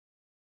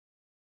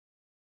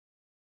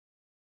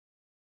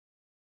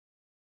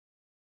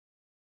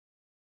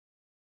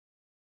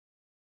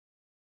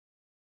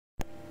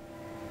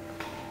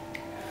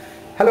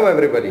Hello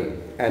everybody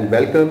and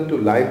welcome to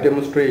live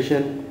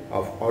demonstration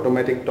of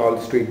automatic toll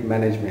street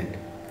management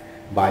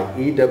by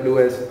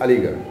EWS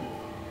Aligarh.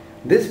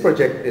 This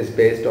project is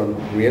based on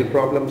real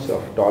problems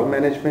of toll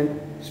management,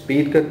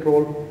 speed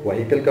control,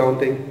 vehicle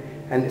counting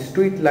and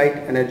street light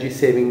energy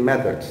saving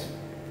methods.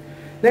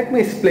 Let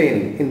me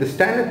explain. In the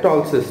standard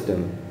toll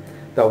system,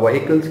 the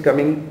vehicles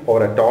coming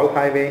over a toll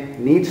highway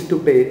needs to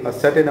pay a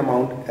certain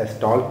amount as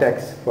toll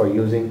tax for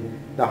using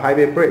the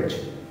highway bridge.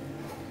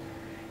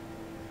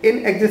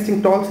 In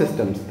existing toll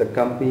systems, the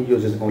company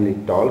uses only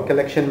toll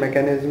collection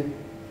mechanism.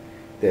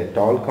 Their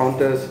toll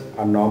counters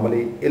are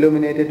normally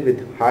illuminated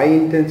with high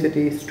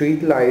intensity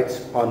street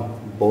lights on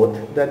both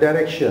the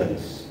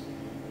directions,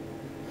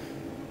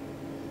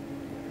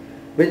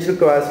 which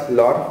requires a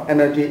lot of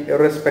energy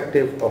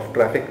irrespective of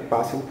traffic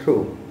passing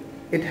through.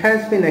 It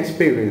has been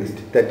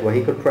experienced that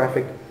vehicle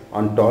traffic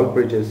on toll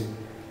bridges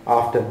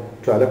after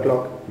 12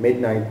 o'clock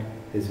midnight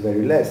is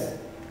very less,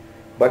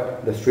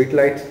 but the street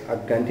lights are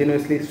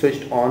continuously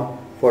switched on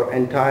for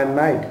entire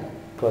night,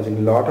 causing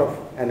a lot of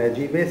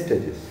energy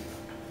wastages.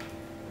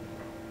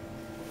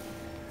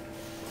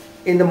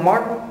 In the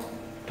modern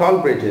toll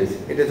bridges,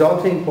 it is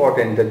also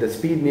important that the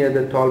speed near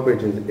the toll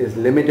bridges is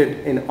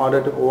limited in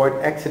order to avoid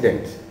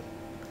accidents.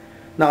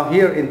 Now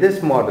here in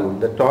this model,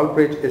 the toll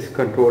bridge is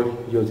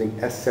controlled using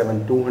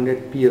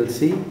S7-200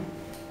 PLC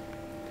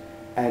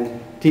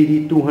and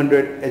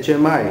TD200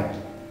 HMI.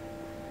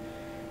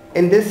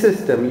 In this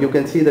system, you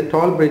can see the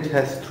toll bridge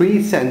has three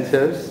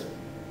sensors,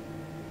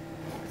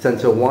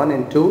 sensor 1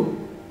 and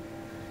 2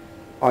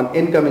 on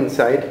incoming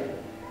side.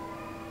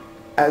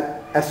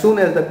 As soon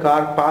as the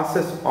car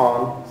passes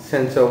on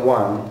sensor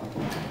 1,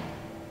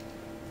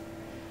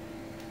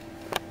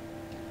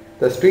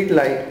 the street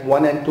light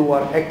 1 and 2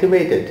 are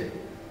activated.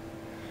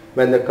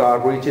 When the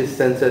car reaches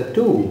sensor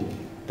 2,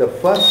 the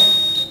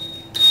first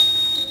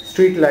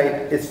street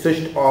light is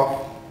switched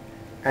off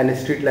and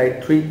street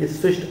light 3 is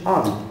switched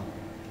on.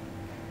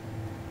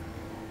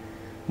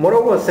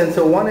 Moreover,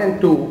 sensor 1 and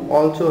 2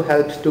 also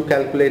helps to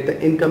calculate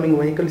the incoming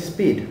vehicle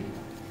speed.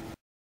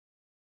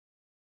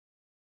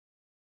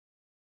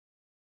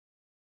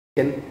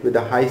 With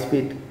a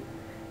high-speed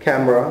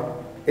camera,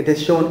 it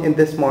is shown in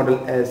this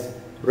model as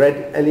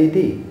red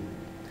LED.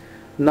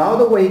 Now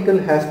the vehicle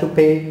has to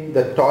pay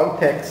the toll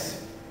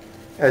tax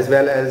as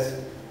well as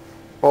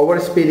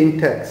overspeeding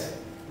tax.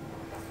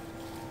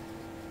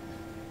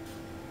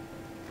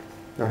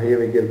 Now here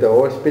we give the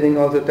overspeeding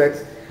also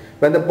tax.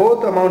 When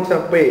both amounts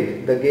are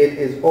paid, the gate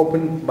is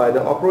opened by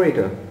the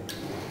operator.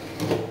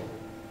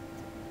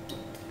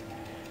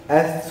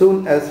 As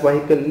soon as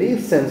vehicle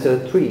leaves sensor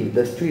 3,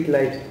 the street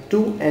light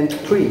 2 and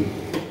 3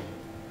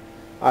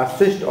 are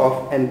switched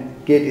off and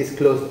gate is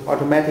closed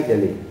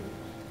automatically.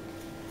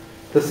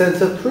 The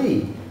sensor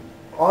 3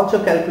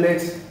 also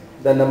calculates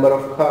the number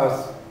of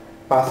cars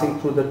passing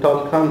through the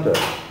toll counter.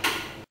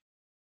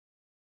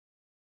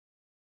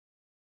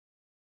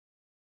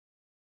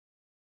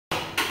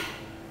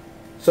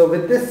 So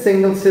with this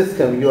single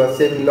system, you are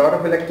saving a lot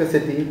of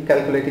electricity,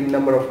 calculating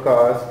number of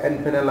cars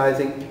and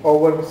penalizing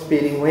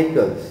over-speeding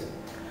vehicles.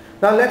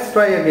 Now let's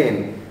try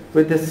again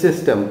with this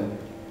system.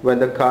 When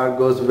the car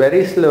goes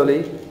very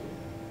slowly,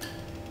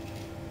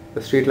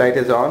 the street light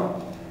is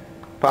on,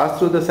 pass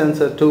through the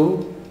sensor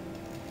 2,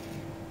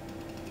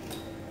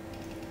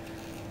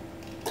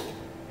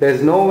 there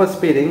is no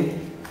overspeeding.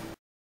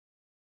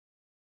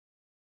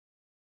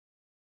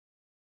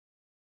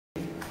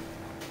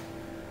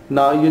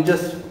 Now you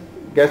just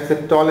get the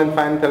toll and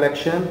fine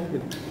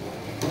collection,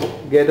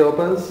 gate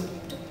opens,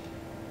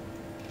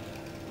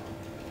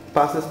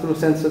 passes through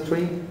sensor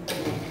 3,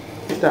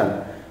 it's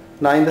done.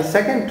 Now in the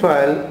second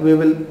trial, we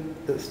will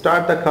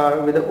start the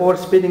car with the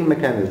overspeeding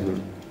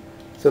mechanism.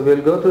 So we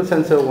will go to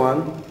sensor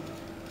 1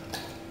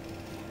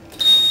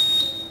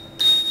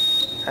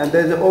 and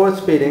there is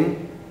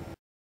overspeeding.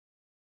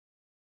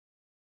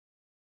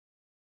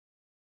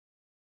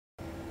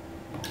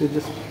 You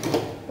just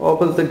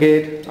opens the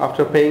gate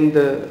after paying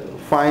the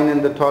fine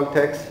and the toll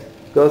tax,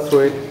 goes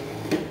through it,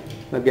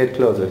 the gate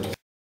closes.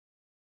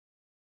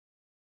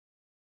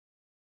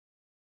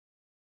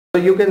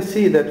 So you can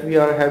see that we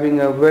are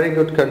having a very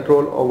good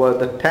control over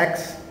the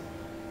tax,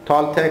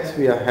 toll tax.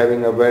 We are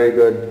having a very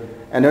good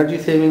energy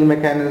saving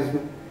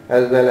mechanism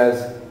as well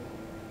as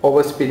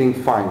overspeeding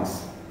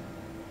fines.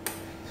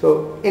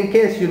 So in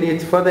case you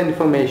need further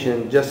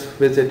information, just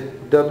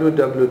visit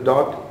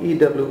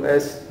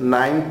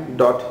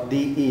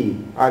www.ews9.de.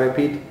 I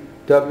repeat,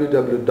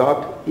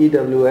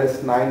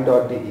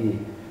 www.ews9.de.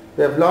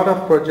 We have a lot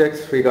of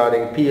projects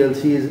regarding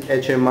PLCs,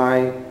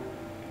 HMI,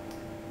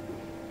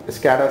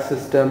 SCADA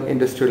system,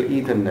 industrial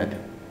Ethernet.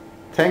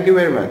 Thank you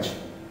very much.